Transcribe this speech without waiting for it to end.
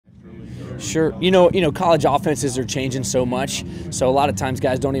Sure. College offenses are changing so much, so a lot of times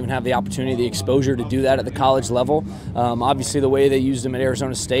guys don't even have the opportunity, the exposure to do that at the college level. Obviously, the way they used him at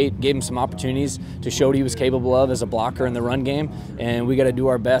Arizona State gave him some opportunities to show what he was capable of as a blocker in the run game, and we got to do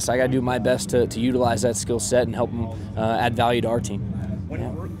our best. I got to do my best to utilize that skill set and help him add value to our team.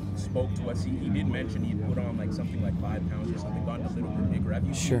 When Burke spoke to us, he did mention he'd put on like something like 5 pounds or something, gotten a little bit bigger. Have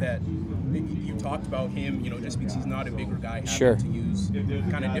you seen that? You talked about him, just because he's not a bigger guy, having to use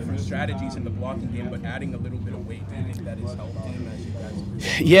kind of different strategies in the blocking game, but adding a little bit of weight. Do you think that has helped him as you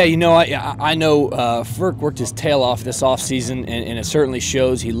guys? Yeah, I know Ferk worked his tail off this offseason, and it certainly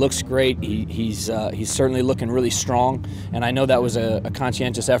shows. He looks great. He's certainly looking really strong, and I know that was a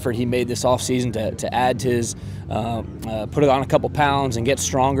conscientious effort he made this offseason to add to his put it on a couple pounds and get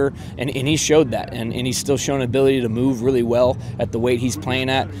stronger, and he showed that, and he's still shown ability to move really well at the weight he's playing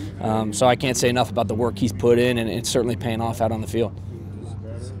at. So I can't say enough about the work he's put in, and it's certainly paying off out on the field.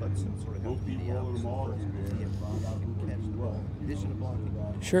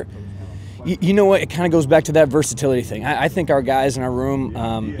 Sure. You know what? It kind of goes back to that versatility thing. I think our guys in our room,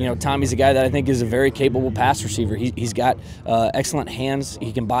 Tommy's a guy that I think is a very capable pass receiver. He's got excellent hands.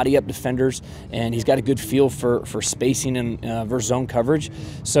 He can body up defenders, and he's got a good feel for spacing and versus zone coverage.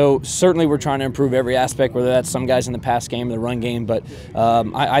 So certainly we're trying to improve every aspect, whether that's some guys in the pass game or the run game. But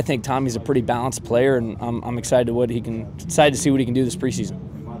I think Tommy's a pretty balanced player, and I'm excited to excited to see what he can do this preseason.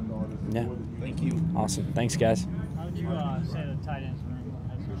 Yeah. Thank you. Awesome. Thanks, guys. How would you say the tight ends room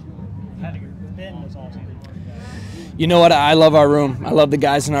has been this offseason? You know what? I love our room. I love the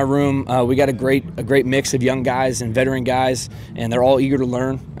guys in our room. We got a great mix of young guys and veteran guys, and they're all eager to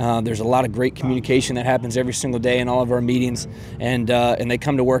learn. There's a lot of great communication that happens every single day in all of our meetings, and they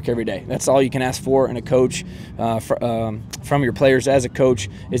come to work every day. That's all you can ask for in a coach, from your players as a coach,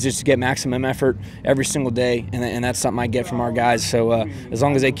 is just to get maximum effort every single day, and that's something I get from our guys. So as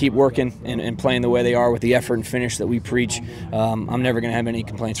long as they keep working and playing the way they are with the effort and finish that we preach, I'm never going to have any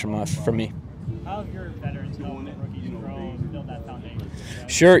complaints from me. How have your veterans helped the rookies grow and build that foundation?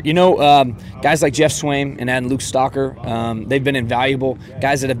 Sure. Guys like Jeff Swaim and Luke Steckel, they've been invaluable.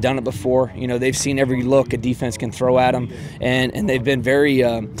 Guys that have done it before. They've seen every look a defense can throw at them, and they've been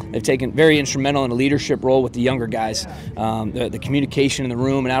they've taken very instrumental in a leadership role with the younger guys. The communication in the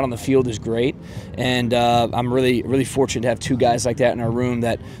room and out on the field is great, and I'm really fortunate to have 2 guys like that in our room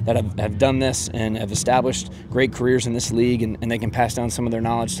that have done this and have established great careers in this league, and they can pass down some of their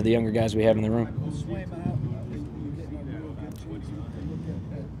knowledge to the younger guys we have in the room.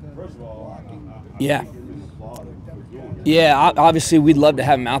 Yeah, obviously we'd love to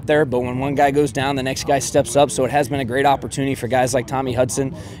have him out there, but when one guy goes down, the next guy steps up, so it has been a great opportunity for guys like Tommy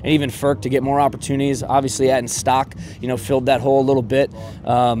Hudson and even Ferk to get more opportunities. Obviously adding Stock, filled that hole a little bit,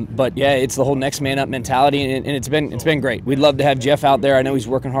 but yeah, it's the whole next man up mentality, and it's been great. We'd love to have Jeff out there. I know he's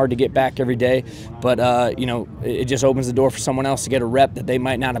working hard to get back every day, but it just opens the door for someone else to get a rep that they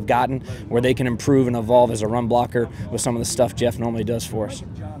might not have gotten, where they can improve and evolve as a run blocker with some of the stuff Jeff normally does for us.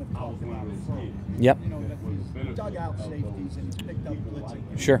 Yep. Dugout safeties and he's picked up blitzing.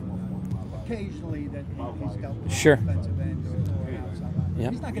 Sure. Occasionally that he's dealt with Sure. defensive end or outside.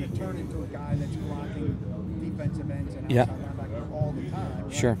 Yep. He's not going to turn into a guy that's blocking defensive ends and Yep. outside linebacker all the time.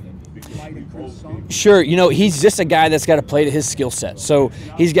 Right? Sure. Might increase some. Sure, he's just a guy that's got to play to his skill set. So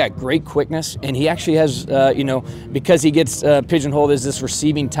he's got great quickness, and he actually has, because he gets pigeonholed as this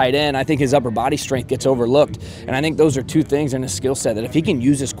receiving tight end, I think his upper body strength gets overlooked. And I think those are 2 things in his skill set, that if he can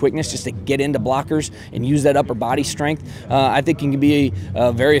use his quickness just to get into blockers and use that upper body strength, I think he can be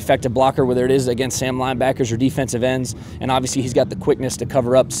a very effective blocker, whether it is against Sam linebackers or defensive ends. And obviously he's got the quickness to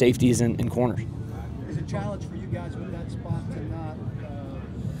cover up safeties and corners. Is it a challenge for you guys with that spot to not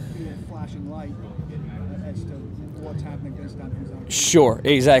be a flashing light as to what's happening against that? Sure,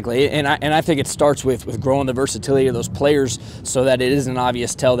 exactly, and I think it starts with growing the versatility of those players, so that it is an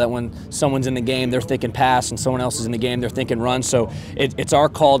obvious tell that when someone's in the game, they're thinking pass, and someone else is in the game, they're thinking run. So it's our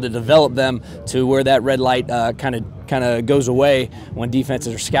call to develop them to where that red light kind of goes away when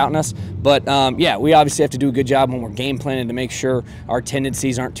defenses are scouting us. But yeah, we obviously have to do a good job when we're game planning to make sure our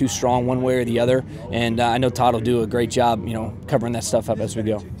tendencies aren't too strong one way or the other. And I know Todd will do a great job, covering that stuff up as we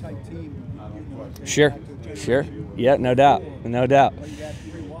go. Sure. Yeah, no doubt.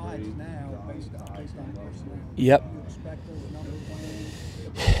 Yep.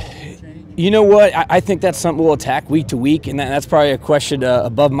 You know what? I think that's something we'll attack week to week, and that's probably a question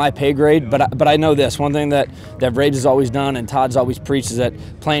above my pay grade. But I know this. One thing that Braves has always done and Todd's always preached is that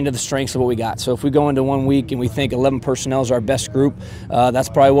playing to the strengths of what we got. So if we go into 1 week and we think 11 personnel is our best group, that's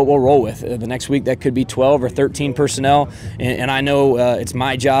probably what we'll roll with. The next week that could be 12 or 13 personnel, and I know it's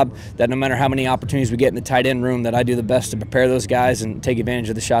my job that no matter how many opportunities we get in the tight end room, that I do the best to prepare those guys and take advantage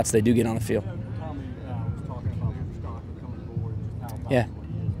of the shots they do get on the field. Tommy was talking about Luke Steckel coming aboard, just how Yeah.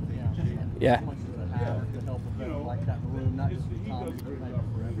 Yeah. much does it have to help a veteran like that in the room, not just for Tommy, but maybe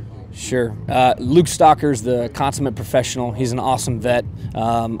for everybody? Sure. Luke Steckel's the consummate professional. He's an awesome vet.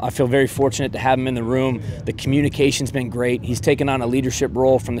 I feel very fortunate to have him in the room. The communication's been great. He's taken on a leadership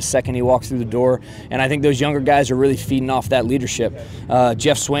role from the second he walks through the door, and I think those younger guys are really feeding off that leadership.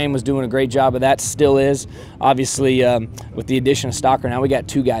 Jeff Swain was doing a great job of that, still is. Obviously, with the addition of Steckel, now we got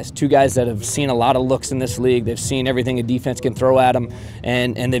two guys that have seen a lot of looks in this league. They've seen everything a defense can throw at them,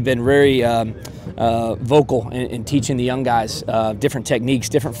 and they've been very vocal in teaching the young guys different techniques,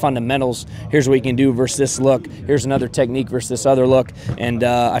 different fundamentals. Here's what you can do versus this look. Here's another technique versus this other look. And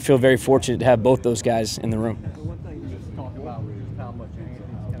I feel very fortunate to have both those guys in the room. The one thing you just talked about was just how much Anthony's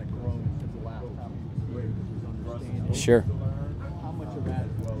kind of grown since the last time he was here, his understanding. Sure. How much of that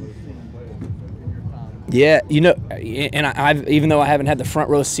as well is seen in your time? Yeah, you know, and I've even though I haven't had the front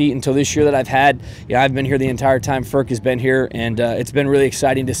row seat until this year that I've had, I've been here the entire time Ferk has been here, and it's been really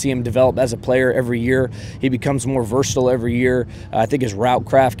exciting to see him develop as a player every year. He becomes more versatile every year. I think his route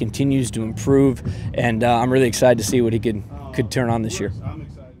craft continues to improve, and I'm really excited to see what he could turn on this year.